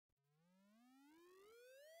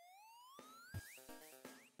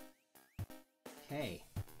Okay,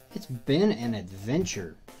 it's been an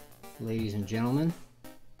adventure, ladies and gentlemen.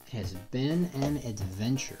 It has been an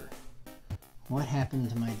adventure. What happened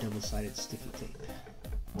to my double-sided sticky tape?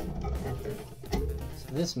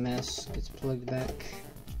 So this mess gets plugged back,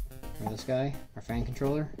 or this guy, our fan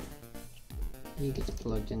controller, he gets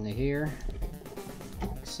plugged into here,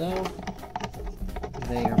 like so.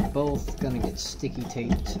 They are both gonna get sticky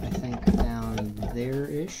taped, I think, down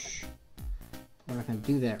there-ish. We're not going to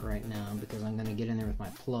do that right now because I'm going to get in there with my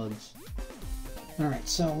plugs. Alright,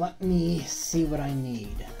 so let me see what I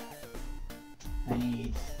need. I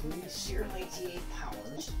need 3 serial ATA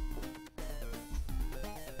powers.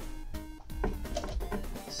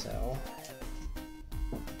 So,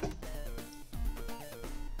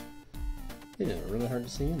 it is really hard to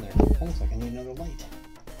see in there. It looks like I need another light.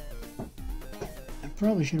 I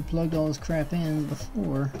probably should have plugged all this crap in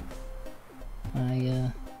before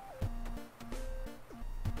I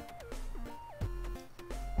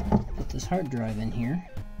this hard drive in here.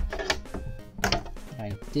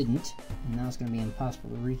 I didn't, and now it's going to be impossible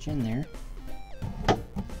to reach in there.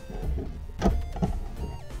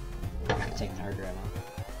 I'm taking the hard drive out.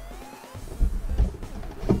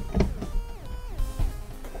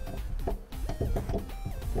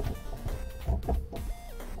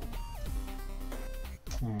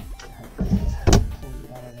 Pull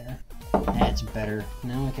it out of there. That's better.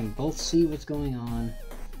 Now I can both see what's going on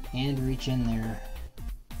and reach in there.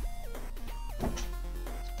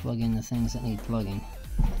 Plug in the things that need plugging.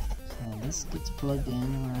 So this gets plugged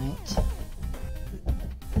in right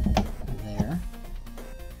there.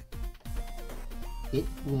 It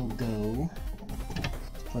will go.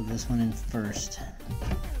 Let's plug this one in first.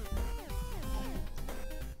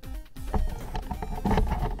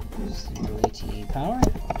 Serial ATA power.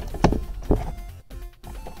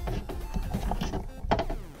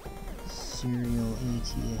 Serial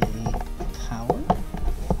ATA power.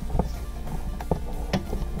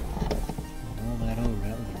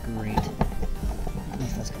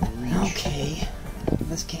 Okay,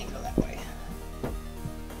 this can't go that way.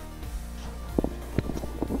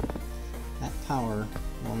 That power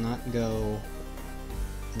will not go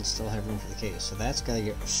and still have room for the case, so that's got to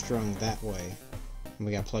get strung that way, and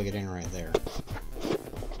we got to plug it in right there.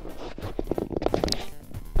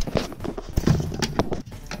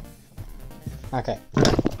 Okay,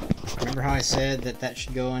 remember how I said that that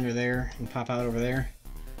should go under there and pop out over there?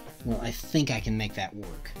 Well, I think I can make that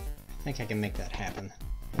work. I think I can make that happen.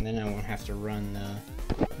 And then I won't have to run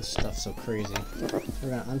this stuff so crazy. We're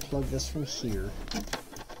going to unplug this from here.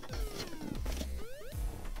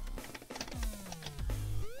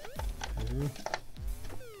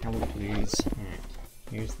 Oh, please. Alright,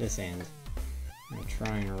 here's this end. I'm going to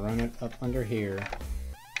try and run it up under here,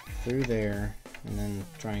 through there, and then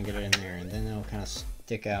try and get it in there. And then it'll kind of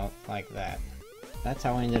stick out like that. That's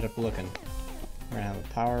how I ended up looking. We're going to have a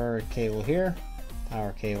power cable here,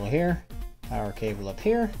 power cable here, power cable up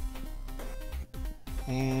here,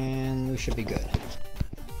 and we should be good.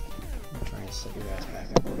 I'm trying to set your guys back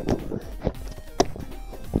up.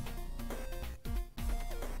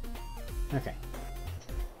 Okay,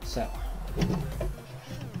 so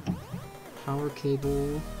power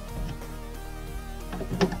cable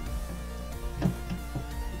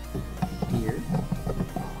here.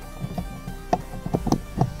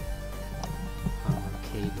 Power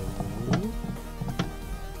cable.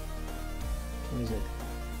 What is it?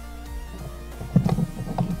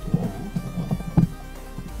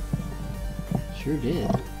 Sure did.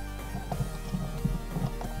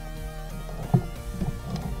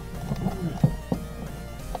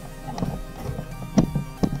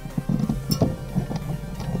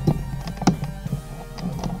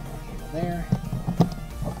 There.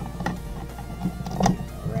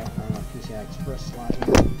 Wrap around our PCI Express slot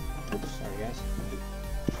here. Oops, sorry guys.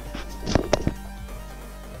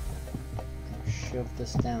 Shove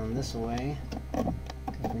this down this way,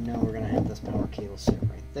 because we know we're going to have this power cable sit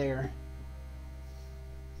right there.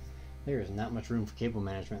 There is not much room for cable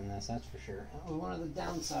management in this, that's for sure. That was one of the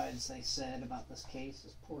downsides they said about this case,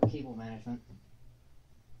 is poor cable management.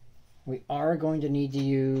 We are going to need to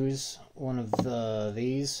use one of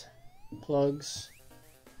these plugs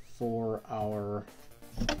for our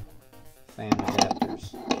fan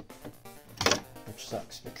adapters, which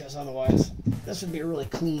sucks, because otherwise this would be a really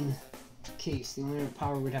clean case. The only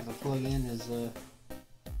power we'd have to plug in is the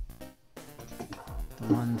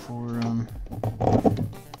one for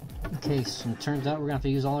the case, and it turns out we're gonna have to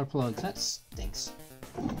use all our plugs. That stinks.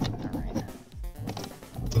 Alright.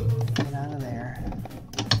 Get out of there.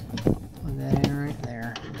 Plug that in right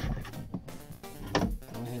there. Go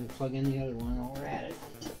ahead and plug in the other one while we're at it.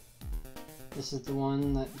 This is the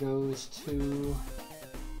one that goes to.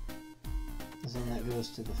 This one that goes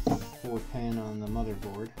to the 4-pin on the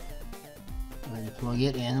motherboard. Go ahead and plug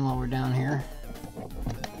it in while we're down here.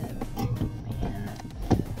 Man.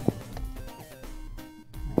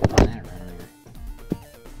 Run that around there.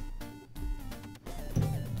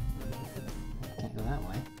 Can't go that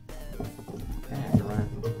way. Okay, I have to run it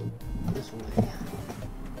this way.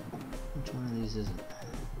 Which one of these is it?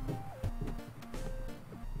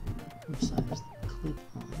 Which side is the clip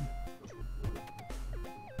on?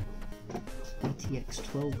 ATX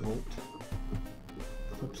 12 volt.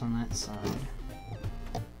 Clips on that side.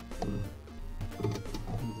 The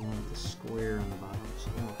one with the square on the bottom. So,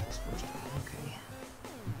 oh, that's first one. Okay.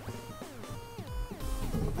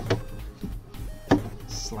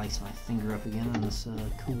 Slice my finger up again on this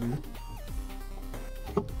Kubbi.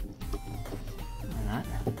 And that.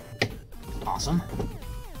 Awesome.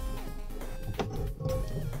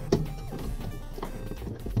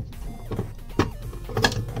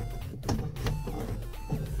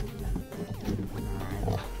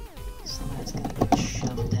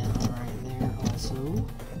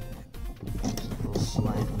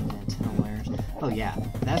 Oh yeah,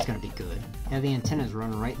 that's gonna be good. Yeah, the antennas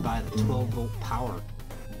run right by the 12 volt power.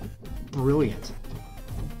 Brilliant.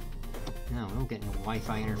 No, we don't get any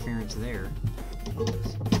Wi-Fi interference there.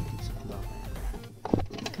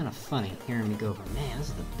 Kind of funny hearing me go over, man, this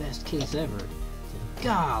is the best case ever.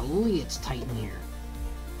 Golly, it's tight in here.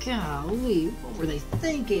 Golly, what were they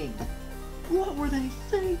thinking? What were they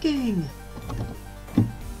thinking?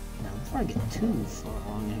 Now, before I get too far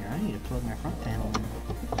along in here, I need to plug my front panel in.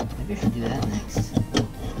 Maybe I should do that next. Get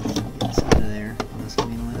this out of there. This will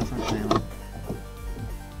be only the front panel.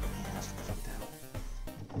 Yeah, that's the front panel.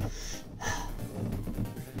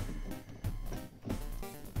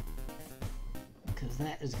 Because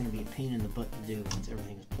that is going to be a pain in the butt to do once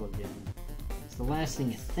everything is plugged in. It's the last thing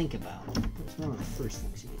you think about, but it's one of the first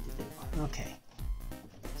things you need to do. Okay.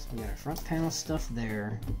 So we got our front panel stuff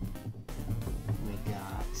there. We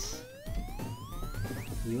got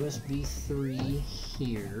USB 3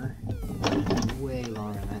 here, way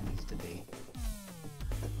longer than that needs to be.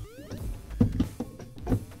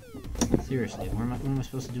 Seriously, what am I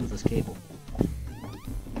supposed to do with this cable?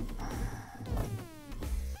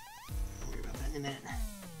 Worry about that in a minute.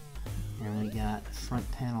 And we got front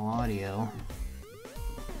panel audio,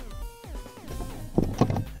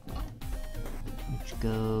 which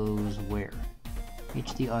goes where?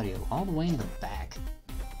 HD audio, all the way in the back.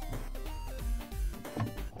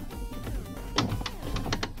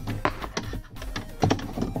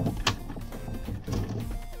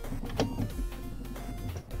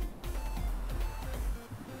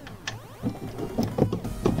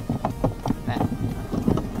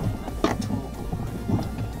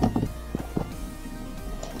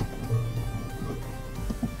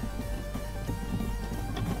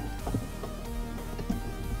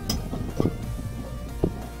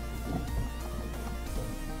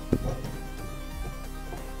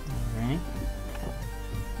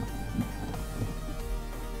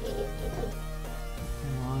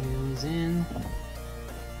 In.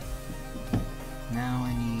 Now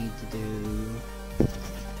I need to do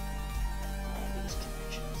all these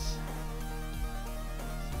connections.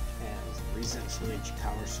 Yeah, there's the reset switch,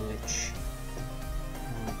 power switch,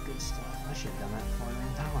 all that good stuff. I should have done that before I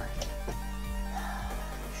ran power.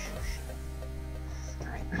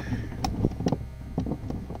 Alright.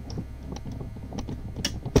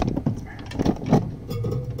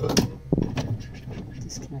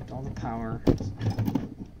 Disconnect all the power.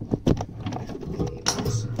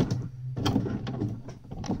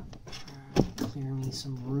 Clear me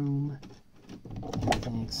some room.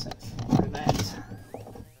 Everything except for that.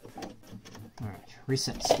 Alright,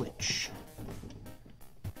 reset switch.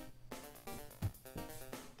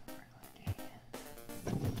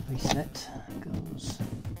 Reset goes.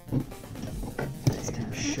 Let's kind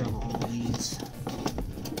of shove all these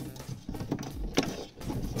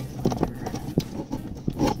under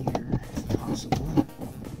here if possible.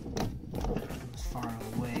 As far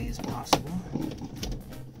away as possible.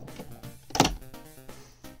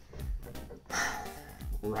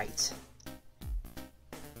 Right.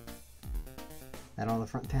 That all the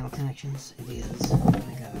front panel connections? It is. I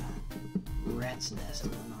got a rat's nest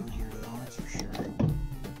going on here though, that's for sure.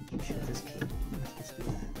 Shut this cable. I'm supposed to do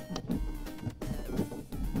that.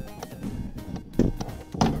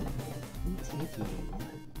 Take you.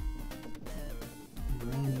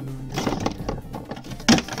 Run you under here.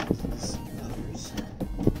 These others.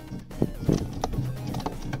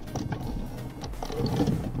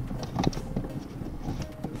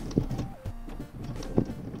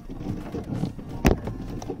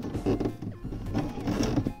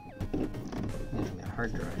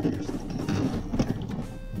 hard drive. There's the cable there.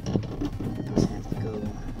 Those have to go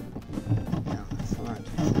down the front,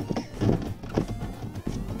 I think.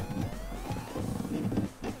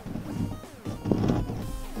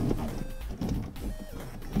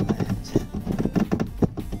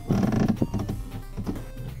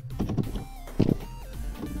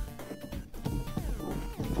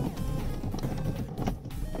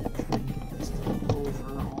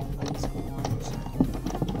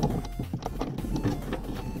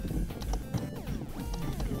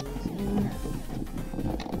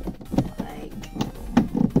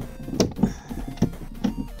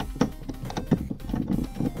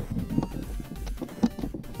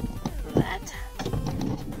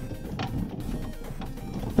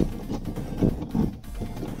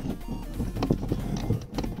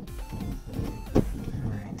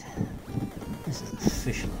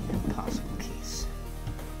 Officially an impossible case.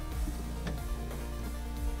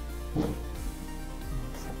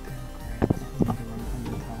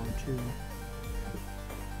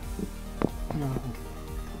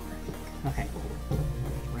 Okay,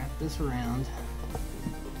 wrap this around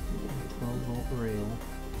 12-volt rail.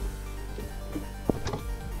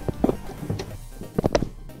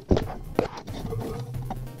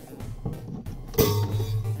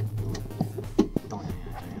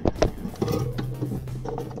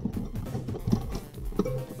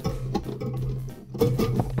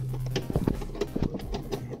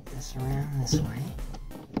 Around this way.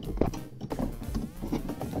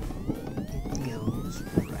 It goes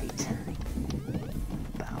right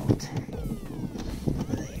about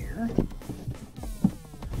there.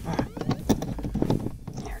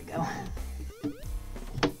 There we go.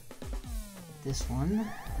 This one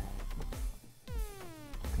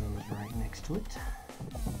goes right next to it.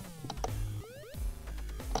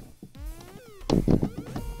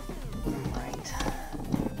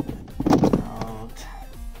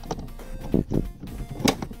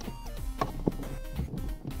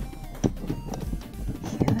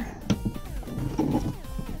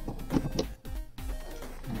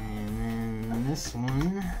 This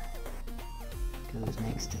one goes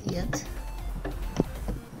next to it,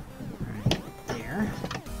 right there,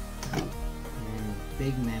 and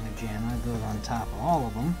big mamma jamma goes on top of all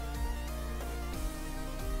of them.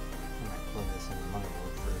 I might plug this in the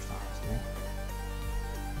motherboard first, honestly.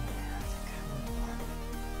 Yeah, I think I will.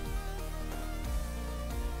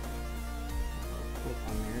 Click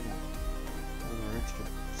on there to put our extra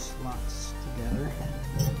slots together.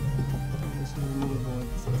 Put this in the motherboard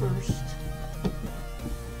first.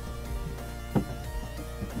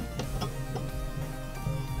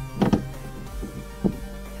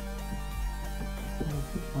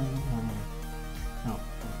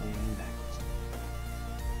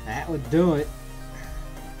 That would do it.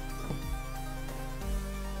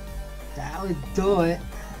 That would do it.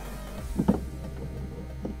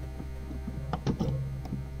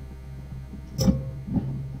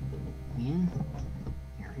 In.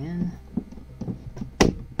 You're in.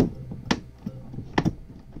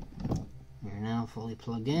 You're now fully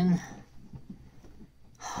plugged in.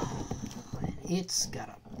 And it's got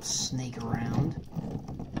to snake around.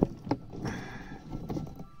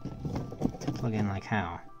 Plug in like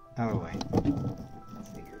how? Oh, wait.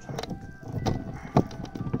 Figures.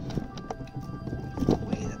 The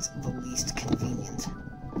way that's the least convenient.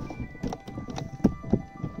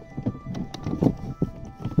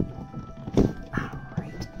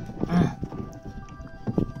 Alright.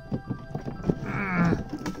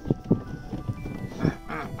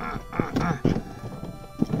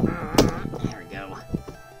 There we go.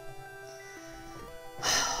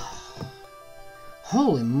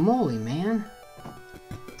 Holy moly, man.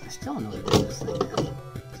 I still don't know what to do with this thing now.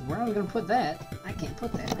 So where am I going to put that? I can't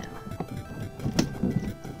put that now.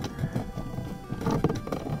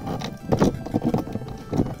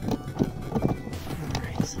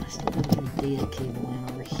 Alright, so I still got to get a data cable in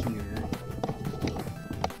over here.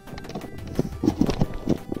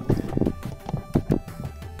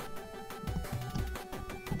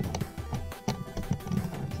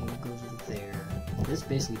 Cable goes over there. This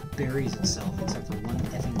basically buries itself except for one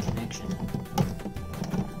effing connection.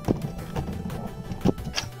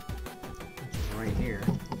 Here.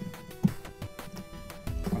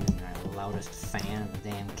 Probably the loudest fan in the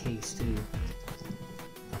damn case too.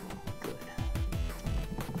 Oh, good.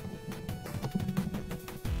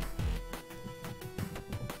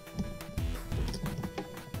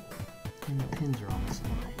 And the pins are on this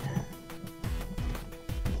line.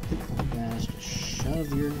 You guys just shove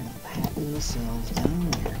your happy little selves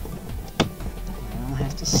down there. I don't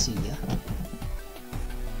have to see ya.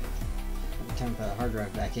 Time to put the hard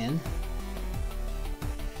drive back in.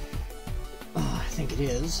 think it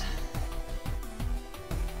is.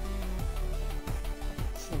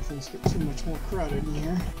 Before things get too much more crowded in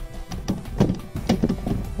here.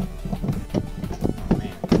 Oh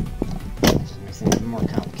man, this just makes things even more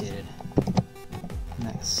complicated. And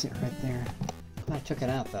that can sit right there. I took it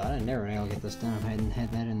out though. I'd never been able to get this done if I hadn't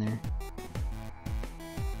had that in there.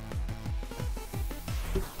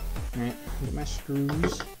 Alright, get my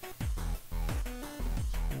screws. Put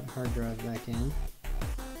the hard drive back in.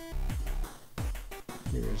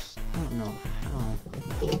 There's, I don't know how.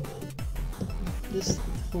 This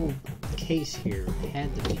whole case here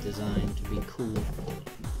had to be designed to be cool,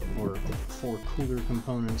 or for cooler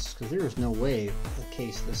components, because there is no way a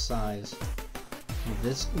case this size with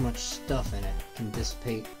this much stuff in it can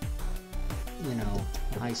dissipate, you know,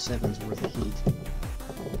 high 7's worth of heat.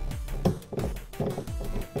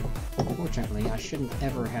 Fortunately, I shouldn't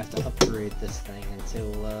ever have to upgrade this thing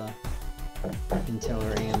until Intel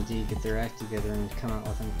or AMD get their act together and come out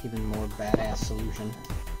with an even more badass solution.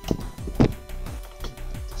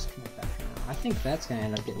 Disconnect that for now. I think that's going to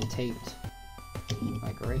end up getting taped,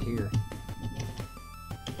 like right here.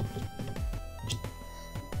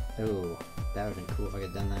 Oh, that would have been cool if I could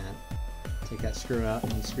have done that. Take that screw out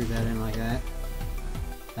and screw that in like that.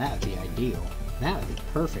 That would be ideal. That would be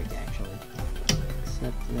perfect, actually.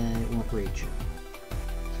 Except that it won't reach.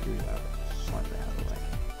 Screw it out. Slide that out of the way.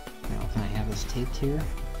 Now, can I have this taped here?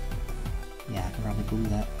 Yeah, I can probably glue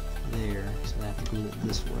that there, so I have to glue it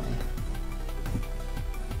this way.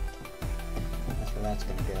 That's where that's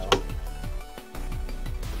gonna go.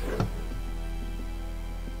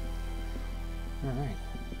 Alright,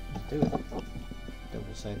 let's do it.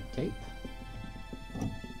 Double-sided tape.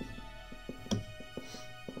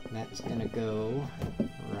 That's gonna go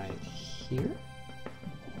right here,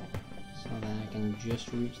 so that I can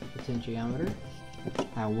just reach the potentiometer.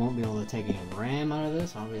 I won't be able to take any RAM out of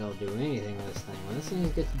this. I won't be able to do anything with this thing. When this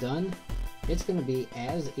thing gets done, it's going to be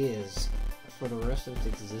as is for the rest of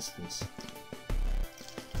its existence.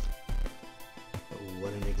 Oh,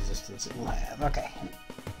 what an existence it will have. Okay.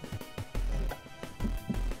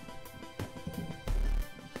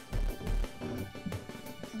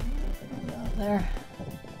 Down there.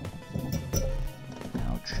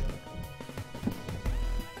 Ouch.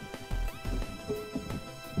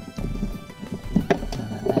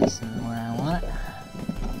 That's where I want it.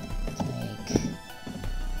 Take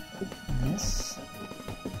this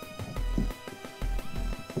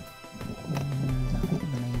and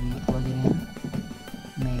maybe plug it in.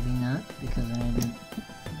 Maybe not, because I didn't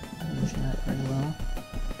position it very well.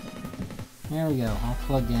 There we go, all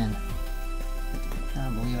plugged in. I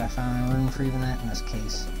don't believe I found any room for even that in this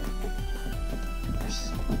case.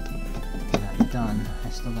 Not done. I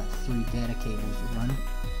still got 3 data cables to run.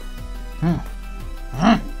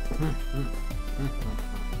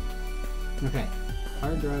 Okay,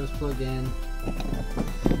 hard drive is plugged in.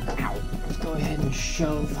 Ow. Let's go ahead and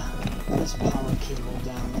shove this power cable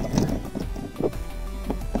down there.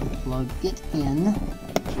 Plug it in.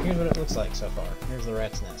 Here's what it looks like so far. Here's the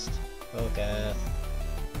rat's nest. Focus.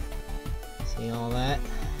 See all that?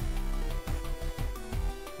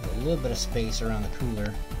 There's a little bit of space around the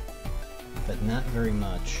cooler, but not very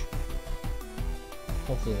much.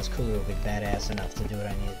 Hopefully this cooler will be badass enough to do what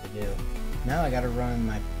I need it to do. Now I gotta run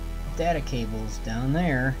my data cables down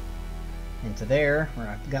there into there, where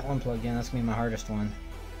I've got one plugged in. That's gonna be my hardest one.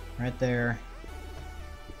 Right there.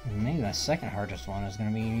 And maybe my second hardest one is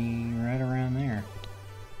gonna be right around there.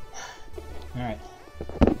 Alright.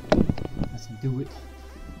 Let's do it.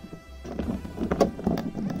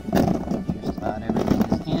 Just about everything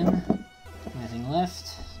is in. Anything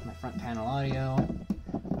left? My front panel audio.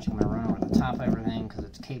 Which I'm going to run over the top of everything because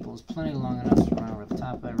its cable is plenty long enough to run over the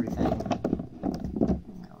top of everything. I'm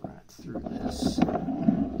going to run it through this.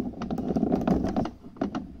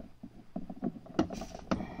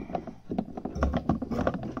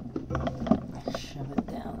 Shove it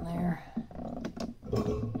down there.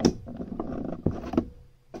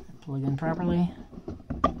 Plug in properly.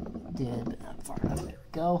 Did, but not far enough. There we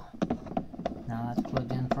go. Now that's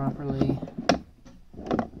plugged in properly.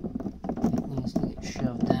 Needs to get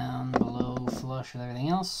shoved down below flush with everything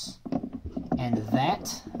else. And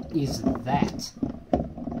that is that.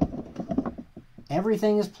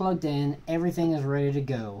 Everything is plugged in, everything is ready to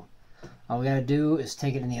go. All we gotta do is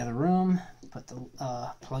take it in the other room, put the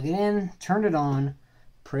plug it in, turn it on,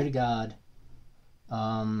 pray to God,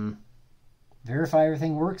 verify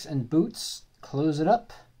everything works and boots, close it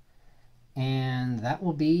up, and that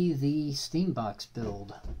will be the Steambox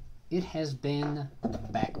build. It has been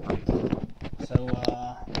backbreaking. So,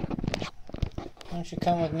 why don't you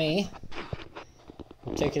come with me?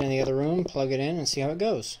 We'll take it in the other room, plug it in, and see how it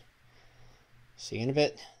goes. See you in a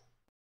bit.